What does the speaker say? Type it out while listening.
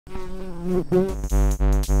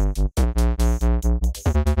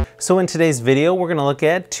So in today's video, we're going to look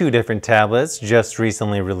at two different tablets just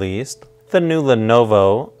recently released. The new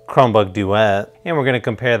Lenovo Chromebook Duet, and we're going to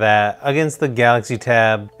compare that against the Galaxy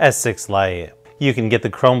Tab S6 Lite. You can get the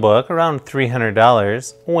Chromebook around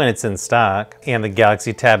 $300 when it's in stock, and the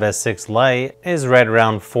Galaxy Tab S6 Lite is right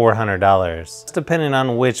around $400, depending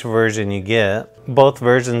on which version you get. Both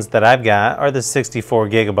versions that I've got are the 64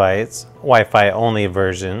 gigabytes Wi-Fi only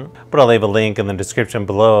version, but I'll leave a link in the description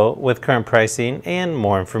below with current pricing and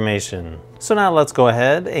more information. So now let's go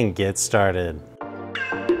ahead and get started.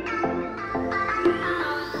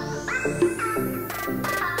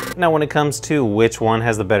 Now when it comes to which one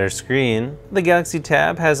has the better screen, the Galaxy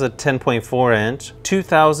Tab has a 10.4 inch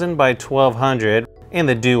 2000 by 1200 and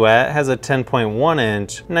the Duet has a 10.1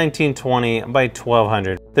 inch 1920 by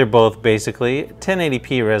 1200. They're both basically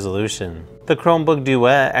 1080p resolution. The Chromebook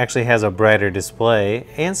Duet actually has a brighter display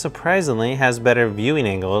and surprisingly has better viewing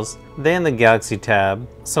angles than the Galaxy Tab.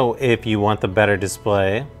 So if you want the better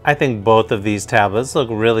display, I think both of these tablets look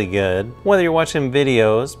really good, whether you're watching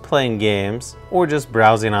videos, playing games, or just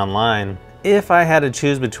browsing online. If I had to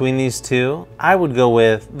choose between these two, I would go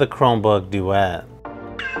with the Chromebook Duet.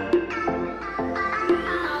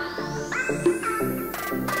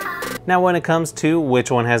 Now when it comes to which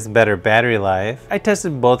one has better battery life, I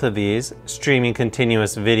tested both of these streaming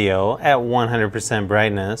continuous video at 100%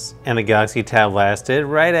 brightness, and the Galaxy Tab lasted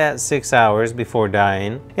right at 6 hours before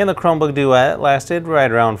dying, and the Chromebook Duet lasted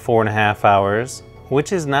right around 4.5 hours,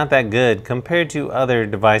 which is not that good compared to other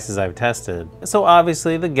devices I've tested. So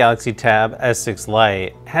obviously the Galaxy Tab S6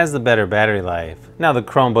 Lite has the better battery life. Now the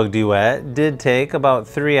Chromebook Duet did take about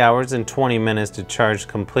 3 hours and 20 minutes to charge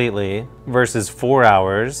completely versus 4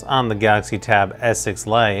 hours on the Galaxy Tab S6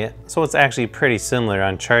 Lite, so it's actually pretty similar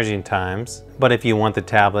on charging times. But if you want the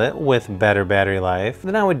tablet with better battery life,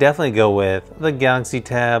 then I would definitely go with the Galaxy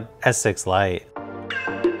Tab S6 Lite.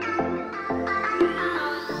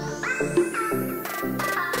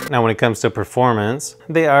 Now when it comes to performance,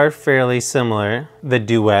 they are fairly similar. The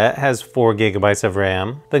Duet has 4 gigabytes of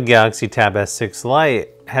RAM. The Galaxy Tab S6 Lite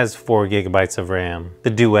has 4 gigabytes of RAM. The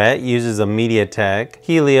Duet uses a MediaTek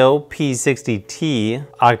Helio P60T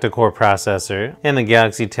octa-core processor, and the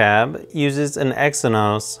Galaxy Tab uses an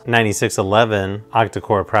Exynos 9611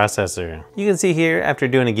 octa-core processor. You can see here, after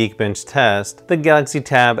doing a Geekbench test, the Galaxy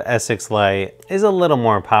Tab S6 Lite is a little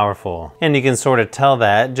more powerful, and you can sort of tell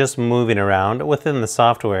that just moving around within the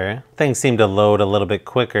software. Things seem to load a little bit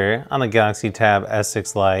quicker on the Galaxy Tab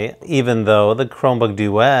S6 Lite, even though the Chromebook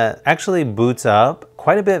Duet actually boots up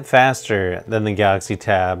quite a bit faster than the Galaxy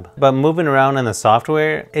Tab. But moving around in the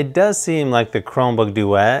software, it does seem like the Chromebook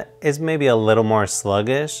Duet is maybe a little more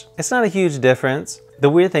sluggish. It's not a huge difference. The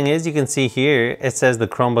weird thing is, you can see here, it says the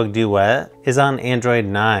Chromebook Duet is on Android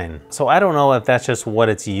 9. So I don't know if that's just what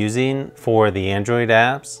it's using for the Android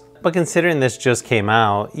apps. But considering this just came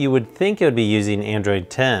out, you would think it would be using Android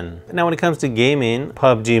 10. Now when it comes to gaming,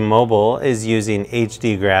 PUBG Mobile is using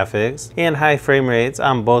HD graphics and high frame rates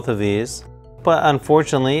on both of these. But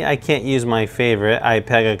unfortunately, I can't use my favorite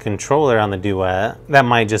Ideapad controller on the Duet. That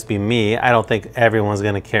might just be me. I don't think everyone's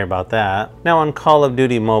gonna care about that. Now on Call of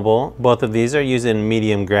Duty Mobile, both of these are using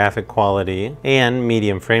medium graphic quality and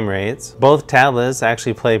medium frame rates. Both tablets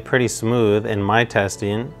actually play pretty smooth in my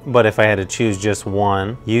testing, but if I had to choose just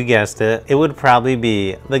one, you guessed it, it would probably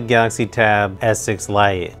be the Galaxy Tab S6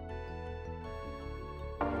 Lite.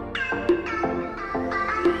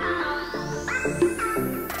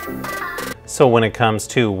 So when it comes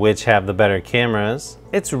to which have the better cameras,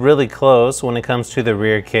 it's really close when it comes to the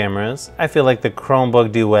rear cameras. I feel like the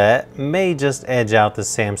Chromebook Duet may just edge out the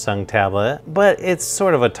Samsung tablet, but it's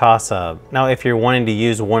sort of a toss-up. Now if you're wanting to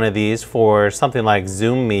use one of these for something like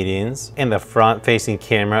Zoom meetings and the front-facing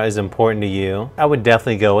camera is important to you, I would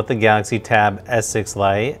definitely go with the Galaxy Tab S6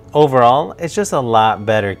 Lite. Overall, it's just a lot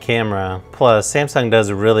better camera. Plus, Samsung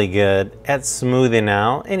does really good at smoothing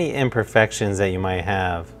out any imperfections that you might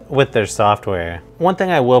have with their software. One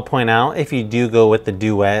thing I will point out, if you do go with the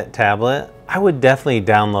Duet tablet, I would definitely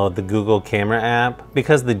download the Google Camera app,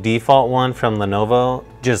 because the default one from Lenovo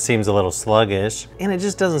just seems a little sluggish and it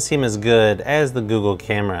just doesn't seem as good as the Google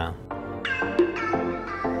Camera.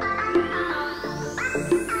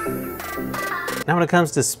 Now when it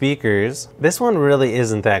comes to speakers, this one really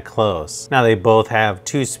isn't that close. Now they both have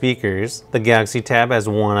 2 speakers. The Galaxy Tab has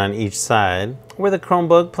one on each side, where the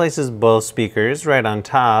Chromebook places both speakers right on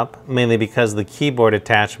top, mainly because the keyboard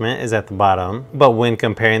attachment is at the bottom. But when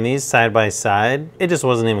comparing these side by side, it just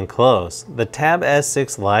wasn't even close. The Tab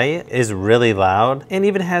S6 Lite is really loud and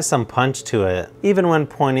even has some punch to it. Even when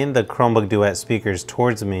pointing the Chromebook Duet speakers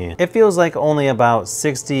towards me, it feels like only about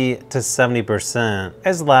 60 to 70%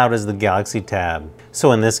 as loud as the Galaxy Tab.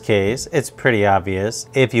 So in this case, it's pretty obvious.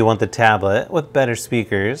 If you want the tablet with better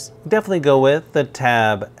speakers, definitely go with the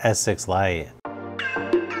Tab S6 Lite.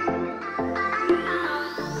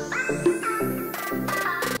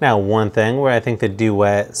 Now, one thing where I think the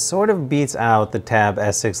Duet sort of beats out the Tab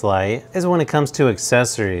S6 Lite is when it comes to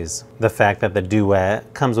accessories. The fact that the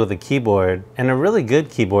Duet comes with a keyboard, and a really good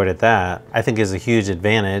keyboard at that, I think is a huge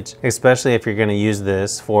advantage, especially if you're going to use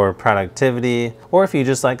this for productivity or if you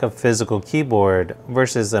just like a physical keyboard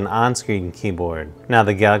versus an on-screen keyboard. Now,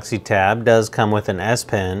 the Galaxy Tab does come with an S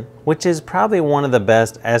Pen, which is probably one of the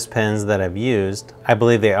best S Pens that I've used. I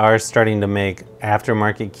believe they are starting to make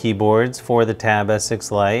aftermarket keyboards for the Tab S6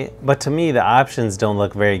 Lite, but to me the options don't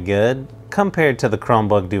look very good compared to the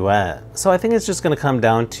Chromebook Duet. So I think it's just going to come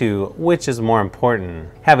down to which is more important,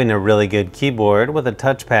 having a really good keyboard with a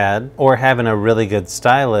touchpad or having a really good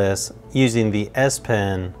stylus using the S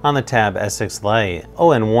Pen on the Tab S6 Lite.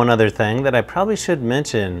 Oh, and one other thing that I probably should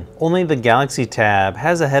mention, only the Galaxy Tab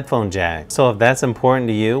has a headphone jack. So if that's important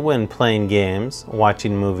to you when playing games,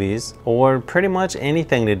 watching movies, or pretty much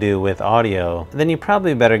anything to do with audio, then you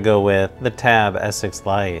probably better go with the Tab S6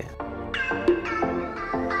 Lite.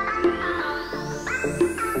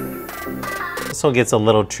 Also gets a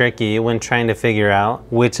little tricky when trying to figure out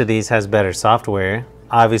which of these has better software.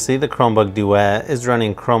 Obviously, the Chromebook Duet is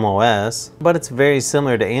running Chrome OS, but it's very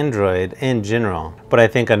similar to Android in general. But I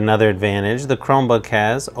think another advantage the Chromebook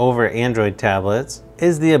has over Android tablets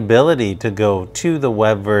is the ability to go to the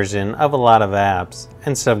web version of a lot of apps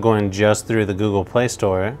instead of going just through the Google Play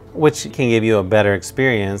Store, which can give you a better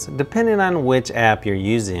experience depending on which app you're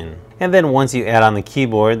using. And then once you add on the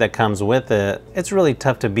keyboard that comes with it, it's really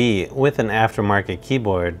tough to beat with an aftermarket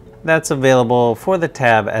keyboard that's available for the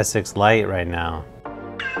Tab S6 Lite right now.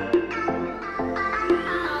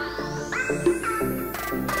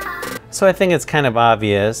 So I think it's kind of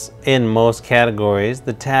obvious, in most categories,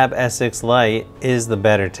 the Tab S6 Lite is the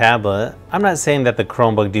better tablet. I'm not saying that the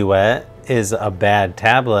Chromebook Duet is a bad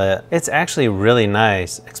tablet. It's actually really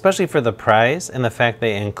nice, especially for the price and the fact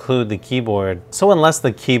they include the keyboard. So unless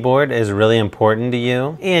the keyboard is really important to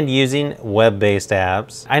you and using web-based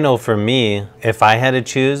apps, I know for me, if I had to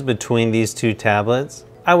choose between these two tablets,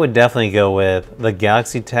 I would definitely go with the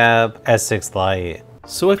Galaxy Tab S6 Lite.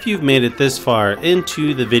 So if you've made it this far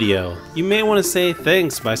into the video, you may want to say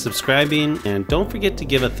thanks by subscribing, and don't forget to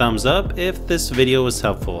give a thumbs up if this video was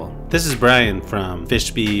helpful. This is Brian from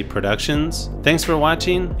Fishbee Productions. Thanks for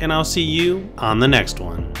watching, and I'll see you on the next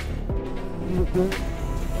one.